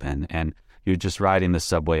 very open, and you're just riding the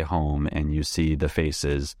subway home and you see the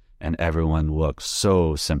faces and everyone looks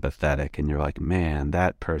so sympathetic, and you're like, man,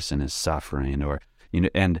 that person is suffering, or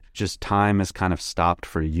and just time has kind of stopped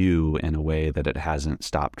for you in a way that it hasn't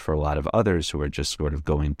stopped for a lot of others who are just sort of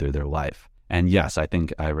going through their life. And yes, I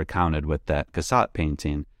think I recounted with that Cassatt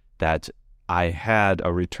painting that I had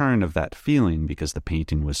a return of that feeling because the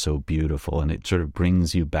painting was so beautiful, and it sort of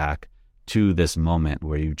brings you back to this moment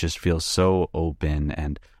where you just feel so open,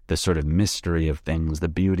 and the sort of mystery of things, the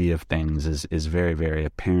beauty of things is very, very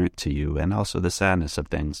apparent to you, and also the sadness of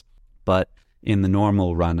things. But in the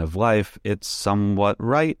normal run of life, it's somewhat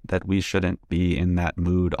right that we shouldn't be in that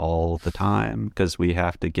mood all the time, because we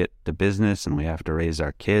have to get to business, and we have to raise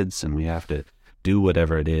our kids, and we have to do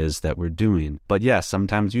whatever it is that we're doing. But yes,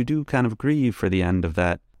 sometimes you do kind of grieve for the end of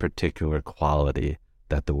that particular quality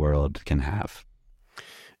that the world can have.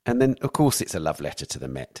 And then, of course, it's a love letter to the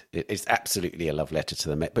Met. It's absolutely a love letter to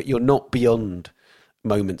the Met, but you're not beyond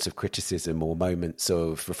moments of criticism or moments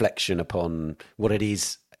of reflection upon what it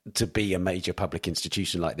is to be a major public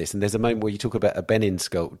institution like this. And there's a moment where you talk about a Benin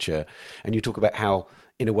sculpture, and you talk about how,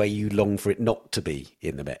 in a way, you long for it not to be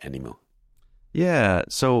in the Met anymore. Yeah,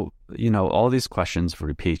 so, all these questions of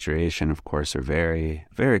repatriation, of course, are very,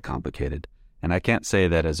 very complicated. And I can't say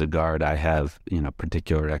that as a guard I have,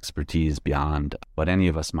 particular expertise beyond what any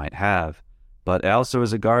of us might have. But also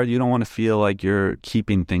as a guard, you don't want to feel like you're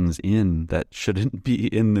keeping things in that shouldn't be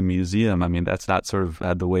in the museum. I mean, that's not sort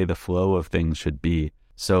of the way the flow of things should be.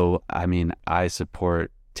 So, I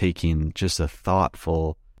support taking just a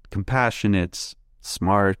thoughtful, compassionate,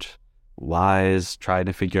 smart, wise, try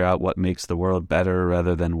to figure out what makes the world better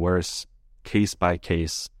rather than worse, case by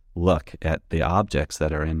case look at the objects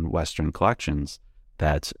that are in Western collections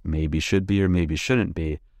that maybe should be or maybe shouldn't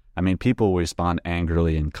be. People respond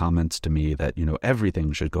angrily in comments to me that,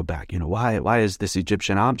 everything should go back. Why is this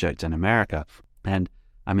Egyptian object in America? And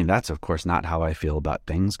that's of course not how I feel about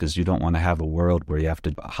things, because you don't want to have a world where you have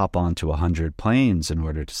to hop onto 100 planes in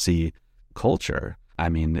order to see culture.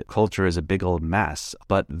 Culture is a big old mess,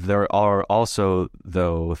 but there are also,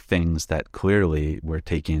 though, things that clearly were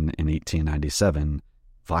taken in 1897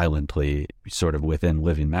 violently, sort of within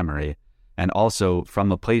living memory, and also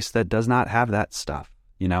from a place that does not have that stuff,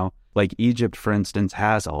 Like Egypt, for instance,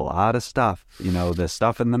 has a lot of stuff. The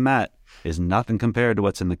stuff in the Met is nothing compared to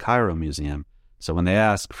what's in the Cairo Museum. So when they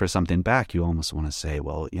ask for something back, you almost want to say,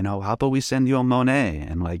 well, how about we send you a Monet?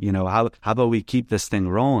 And how about we keep this thing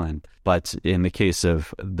rolling? But in the case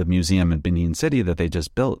of the museum in Benin City that they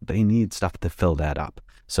just built, they need stuff to fill that up.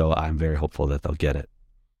 So I'm very hopeful that they'll get it.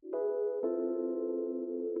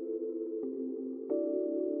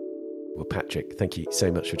 Well, Patrick, thank you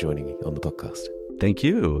so much for joining me on the podcast. Thank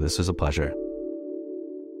you. This was a pleasure.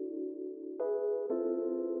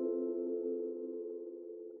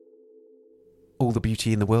 All the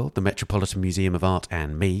Beauty in the World, The Metropolitan Museum of Art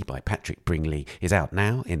and Me by Patrick Bringley is out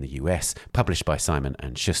now in the US, published by Simon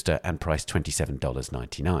 & Schuster and priced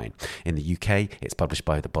 $27.99. In the UK, it's published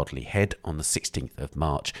by The Bodley Head on the 16th of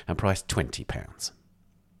March and priced £20.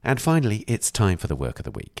 And finally, it's time for the Work of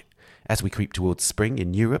the Week. As we creep towards spring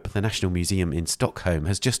in Europe, the National Museum in Stockholm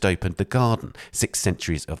has just opened The Garden, 6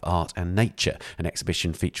 Centuries of Art and Nature, an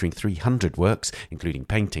exhibition featuring 300 works, including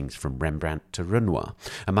paintings from Rembrandt to Renoir.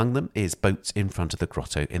 Among them is Boats in Front of the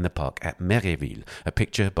Grotto in the Park at Méréville, a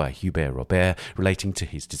picture by Hubert Robert relating to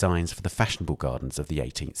his designs for the fashionable gardens of the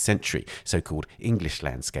 18th century, so-called English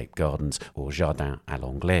landscape gardens or jardins à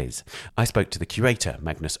l'anglaise. I spoke to the curator,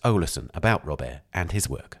 Magnus Olason, about Robert and his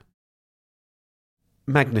work.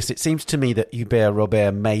 Magnus, it seems to me that Hubert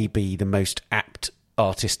Robert may be the most apt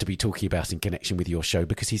artist to be talking about in connection with your show,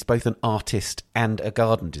 because he's both an artist and a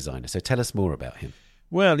garden designer. So tell us more about him.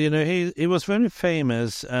 Well, he was very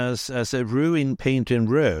famous as a ruin painter in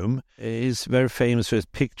Rome. He's very famous for his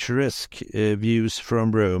picturesque views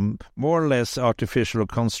from Rome, more or less artificial or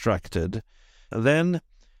constructed. Then,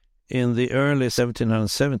 in the early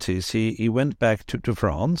 1770s, he went back to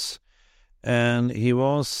France, and he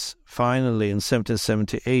was finally, in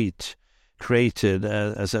 1778, created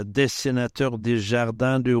as a dessinateur des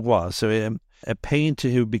jardins du roi, so a painter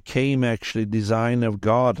who became actually designer of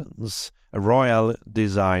gardens, a royal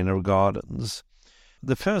designer of gardens.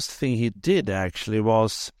 The first thing he did actually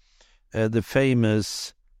was the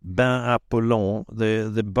famous Bain Apollon,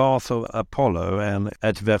 the bath of Apollo, and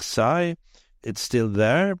at Versailles, it's still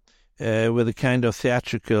there, with a kind of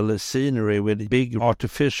theatrical scenery with big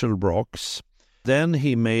artificial rocks. Then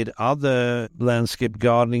he made other landscape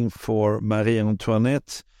gardening for Marie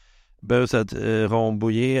Antoinette, both at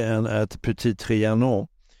Rambouillet and at Petit Trianon.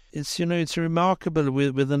 It's remarkable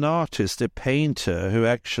with an artist, a painter, who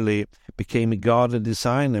actually became a garden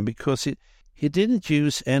designer, because he didn't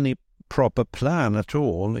use any proper plan at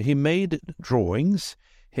all. He made drawings,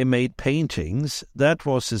 he made paintings. That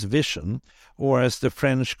was his vision, or as the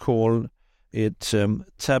French call it,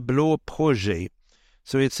 tableau projet.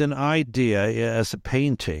 So it's an idea as a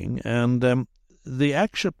painting, and the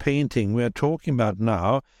actual painting we are talking about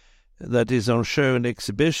now, that is on show in the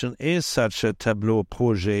exhibition, is such a tableau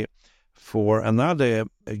projet for another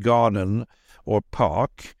garden or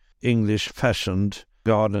park, English-fashioned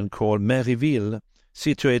garden called Méryville,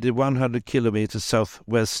 situated 100 kilometers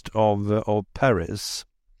southwest of Paris.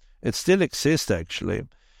 It still exists, actually.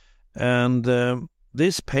 And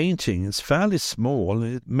this painting is fairly small.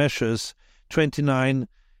 It measures 29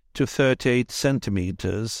 to 38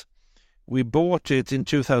 centimeters. We bought it in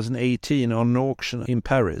 2018 on an auction in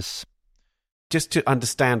Paris. Just to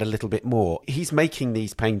understand a little bit more, he's making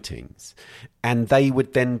these paintings, and they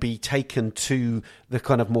would then be taken to the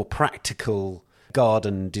kind of more practical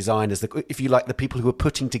garden designers, if you like, the people who are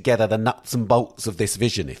putting together the nuts and bolts of this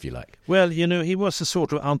vision, if you like. Well, he was a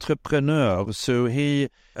sort of entrepreneur, so a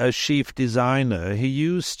chief designer. He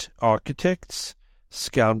used architects,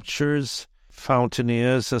 sculptors,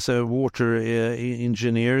 fountaineers, as water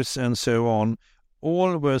engineers, and so on.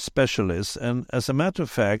 All were specialists, and as a matter of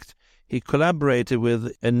fact, he collaborated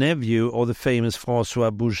with a nephew of the famous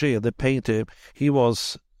François Boucher, the painter.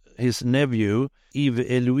 His nephew,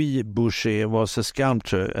 Yves-Louis Boucher, was a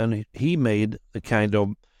sculptor, and he made the kind of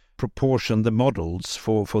proportion, the models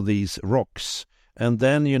for these rocks. And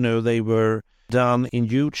then, they were done in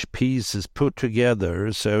huge pieces, put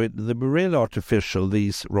together, so they were really artificial,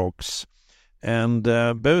 these rocks. And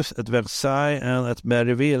both at Versailles and at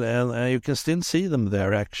Méryville, and you can still see them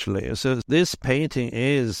there, actually. So this painting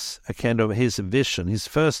is a kind of his vision, his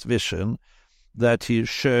first vision, that he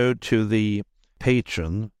showed to the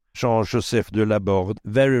patron, Jean-Joseph de Laborde,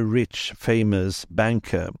 very rich, famous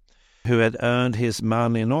banker, who had earned his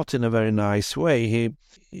money not in a very nice way.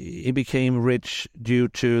 He became rich due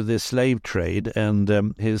to the slave trade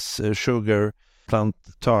and his sugar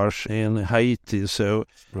plantage in Haiti, so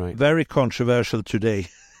right. Very controversial today.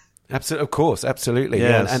 Absolutely, of course, absolutely.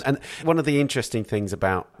 Yes. Yeah. And one of the interesting things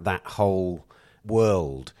about that whole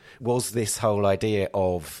world was this whole idea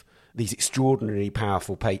of these extraordinarily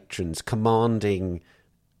powerful patrons commanding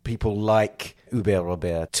people like Hubert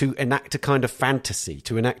Robert to enact a kind of fantasy,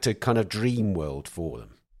 to enact a kind of dream world for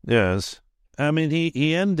them. Yes. I mean,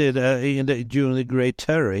 he ended during the Great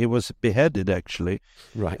Terror. He was beheaded, actually,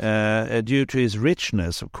 right? Due to his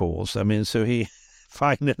richness, of course. I mean, so he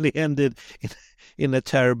finally ended in a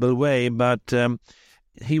terrible way. But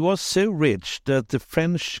he was so rich that the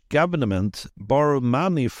French government borrowed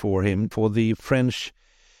money for him for the French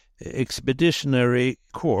Expeditionary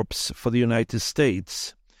Corps for the United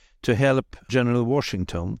States to help General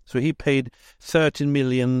Washington. So he paid 13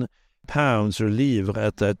 million pounds or livres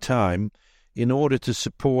at that time in order to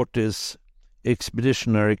support this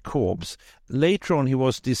expeditionary corps. Later on, he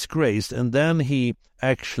was disgraced, and then he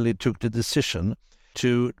actually took the decision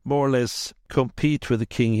to more or less compete with the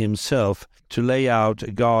king himself to lay out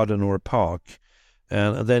a garden or a park,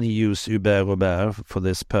 and then he used Hubert Robert for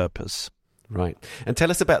this purpose. Right. And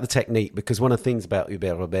tell us about the technique, because one of the things about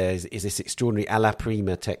Hubert Robert is this extraordinary à la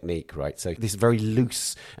prima technique, right? So this very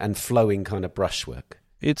loose and flowing kind of brushwork.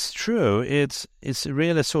 It's true. It's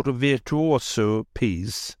really a sort of virtuoso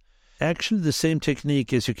piece. Actually, the same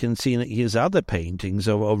technique as you can see in his other paintings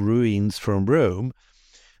of ruins from Rome,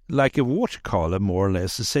 like a watercolor, more or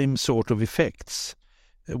less, the same sort of effects,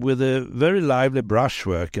 with a very lively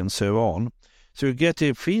brushwork and so on. So you get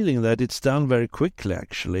a feeling that it's done very quickly,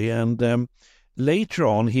 actually. And later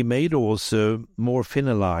on, he made also more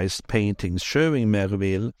finalized paintings showing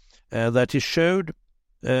Méryville that he showed,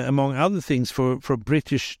 among other things, for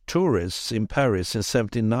British tourists in Paris in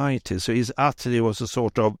 1790. So his atelier was a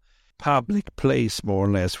sort of public place, more or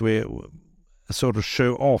less, where a sort of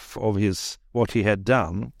show off of what he had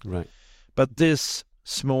done. Right. But this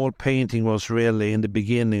small painting was really in the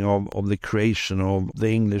beginning of the creation of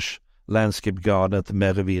the English landscape garden at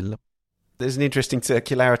Méryville. There's an interesting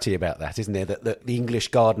circularity about that, isn't there? That the English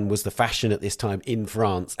garden was the fashion at this time in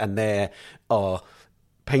France, and there are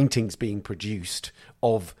paintings being produced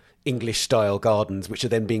of English-style gardens, which are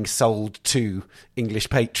then being sold to English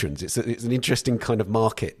patrons. It's an interesting kind of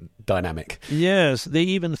market dynamic. Yes, they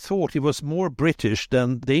even thought he was more British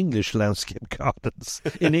than the English landscape gardens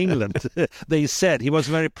in England. They said he was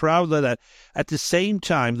very proud of that. At the same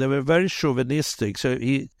time, they were very chauvinistic. So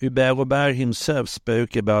Hubert Robert himself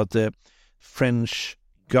spoke about the French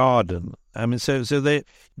garden. I mean, so they,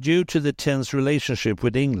 due to the tense relationship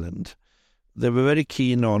with England, they were very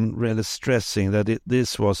keen on really stressing that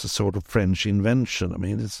this was a sort of French invention. I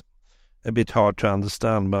mean, it's a bit hard to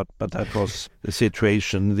understand, but that was the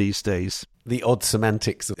situation these days. The odd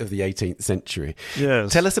semantics of the 18th century.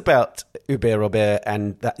 Yes. Tell us about Hubert Robert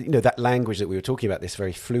and that, that language that we were talking about, this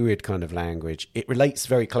very fluid kind of language. It relates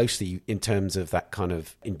very closely in terms of that kind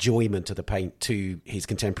of enjoyment of the paint to his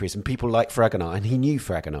contemporaries and people like Fragonard. And he knew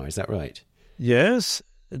Fragonard, is that right? Yes,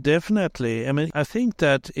 definitely. I mean, I think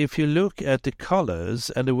that if you look at the colors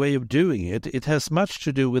and the way of doing it, it has much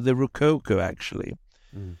to do with the Rococo, actually.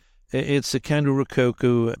 Mm. It's a kind of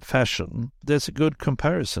Rococo fashion. That's a good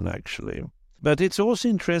comparison, actually. But it's also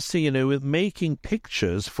interesting, with making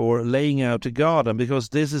pictures for laying out a garden, because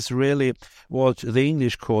this is really what the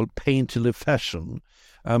English call painterly fashion.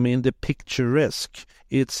 I mean, the picturesque.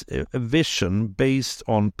 It's a vision based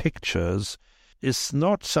on pictures. It's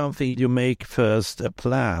not something you make first a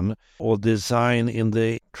plan or design in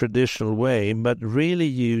the traditional way, but really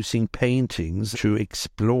using paintings to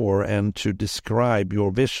explore and to describe your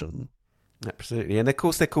vision. Absolutely. And of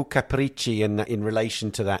course they're called capricci in relation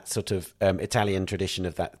to that sort of Italian tradition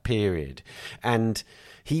of that period. And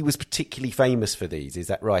he was particularly famous for these, is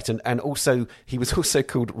that right? And also, he was also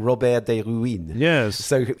called Robert des Ruines. Yes.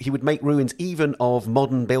 So he would make ruins even of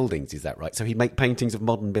modern buildings, is that right? So he'd make paintings of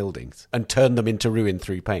modern buildings and turn them into ruin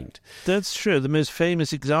through paint. That's true. The most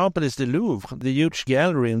famous example is the Louvre, the huge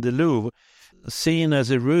gallery in the Louvre, seen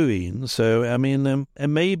as a ruin. So, I mean,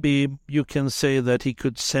 and maybe you can say that he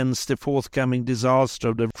could sense the forthcoming disaster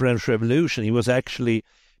of the French Revolution. He was actually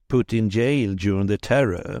put in jail during the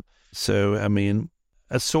terror. So, I mean,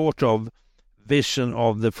 a sort of vision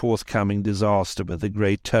of the forthcoming disaster with the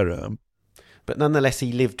Great Terror. But nonetheless,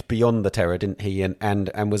 he lived beyond the terror, didn't he?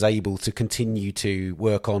 And was able to continue to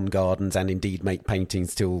work on gardens and indeed make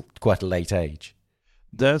paintings till quite a late age.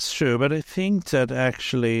 That's true, but I think that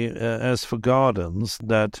actually, as for gardens,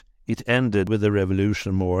 that it ended with the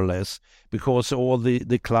revolution more or less, because all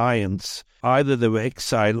the clients, either they were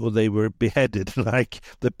exiled or they were beheaded, like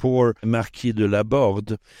the poor Marquis de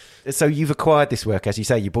Laborde. So you've acquired this work, as you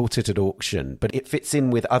say, you bought it at auction, but it fits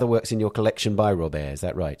in with other works in your collection by Robert, is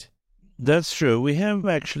that right? That's true. We have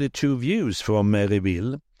actually 2 views from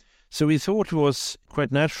Méréville, so we thought it was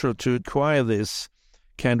quite natural to acquire this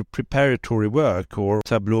kind of preparatory work or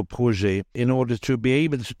tableau projet in order to be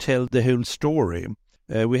able to tell the whole story.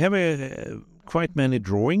 We have quite many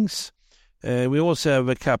drawings. We also have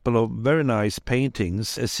a couple of very nice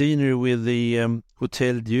paintings, a scenery with the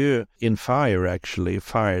Hôtel Dieu in fire, actually,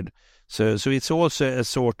 fired. So it's also a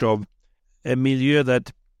sort of a milieu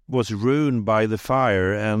that was ruined by the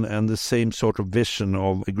fire and the same sort of vision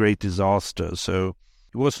of a great disaster. So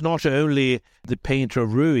it was not only the painter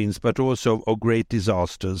of ruins, but also of great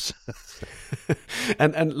disasters.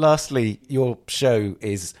 And lastly, your show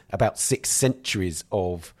is about 6 centuries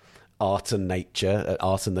of art and nature,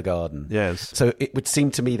 art and the garden. Yes. So it would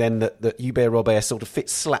seem to me then that Hubert Robert sort of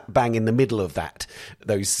fits slap bang in the middle of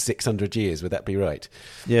those 600 years. Would that be right?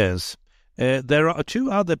 Yes. There are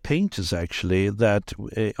 2 other painters, actually, that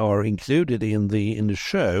are included in the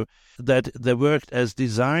show, that they worked as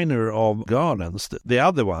designer of gardens. The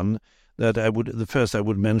other one the first I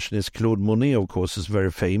would mention is Claude Monet, of course, is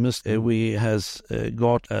very famous. We has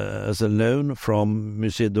got as a loan from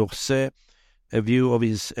Musée d'Orsay a view of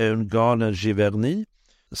his own garden at Giverny.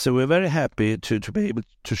 So we're very happy to be able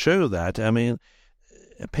to show that. I mean,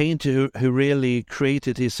 a painter who really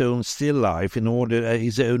created his own still life in order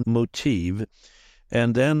his own motif.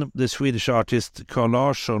 And then the Swedish artist Carl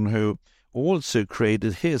Larsson, who also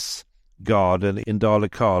created his garden in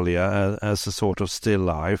Dalecarlia as a sort of still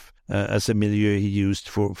life, as a milieu he used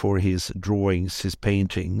for his drawings, his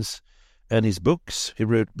paintings, and his books. He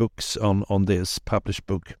wrote books on this, published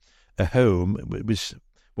book, A Home, which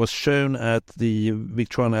was shown at the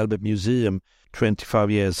Victoria and Albert Museum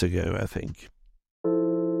 25 years ago, I think.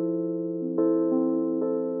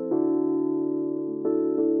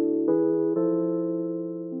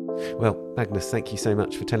 Well, Magnus, thank you so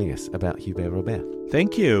much for telling us about Hubert Robert.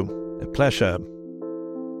 Thank you. A pleasure.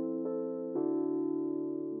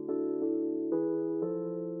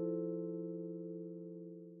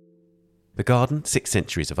 The Garden, 6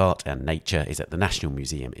 Centuries of Art and Nature is at the National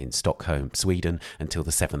Museum in Stockholm, Sweden until the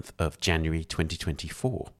 7th of January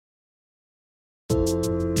 2024.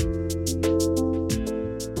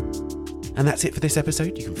 And that's it for this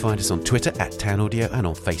episode. You can find us on Twitter at Town Audio and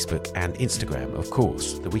on Facebook and Instagram, of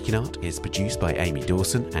course. The Week in Art is produced by Amy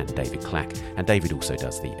Dawson and David Clack, and David also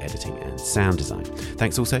does the editing and sound design.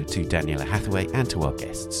 Thanks also to Daniela Hathaway and to our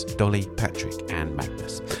guests, Dolly, Patrick and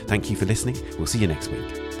Magnus. Thank you for listening. We'll see you next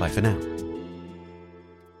week. Bye for now.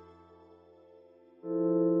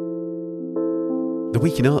 The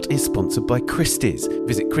Week in Art is sponsored by Christie's.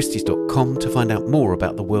 Visit Christie's.com to find out more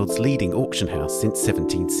about the world's leading auction house since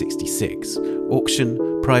 1766.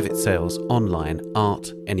 Auction, private sales, online,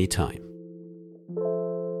 art, anytime.